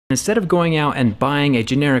Instead of going out and buying a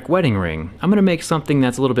generic wedding ring, I'm gonna make something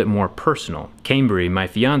that's a little bit more personal. Cambry, my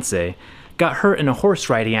fiance, got hurt in a horse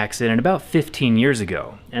riding accident about 15 years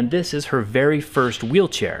ago, and this is her very first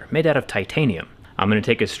wheelchair made out of titanium. I'm gonna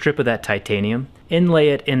take a strip of that titanium, inlay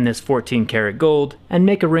it in this 14 karat gold, and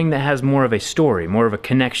make a ring that has more of a story, more of a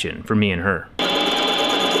connection for me and her.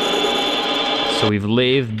 So we've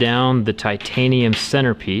laved down the titanium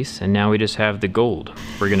centerpiece, and now we just have the gold.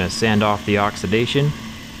 We're gonna sand off the oxidation.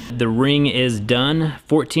 The ring is done,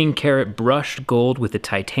 14 karat brushed gold with the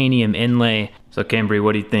titanium inlay. So Cambry,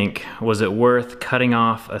 what do you think? Was it worth cutting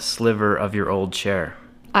off a sliver of your old chair?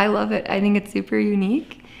 I love it. I think it's super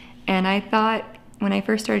unique. And I thought when I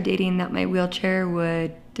first started dating that my wheelchair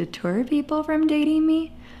would deter people from dating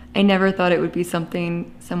me. I never thought it would be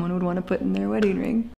something someone would want to put in their wedding ring.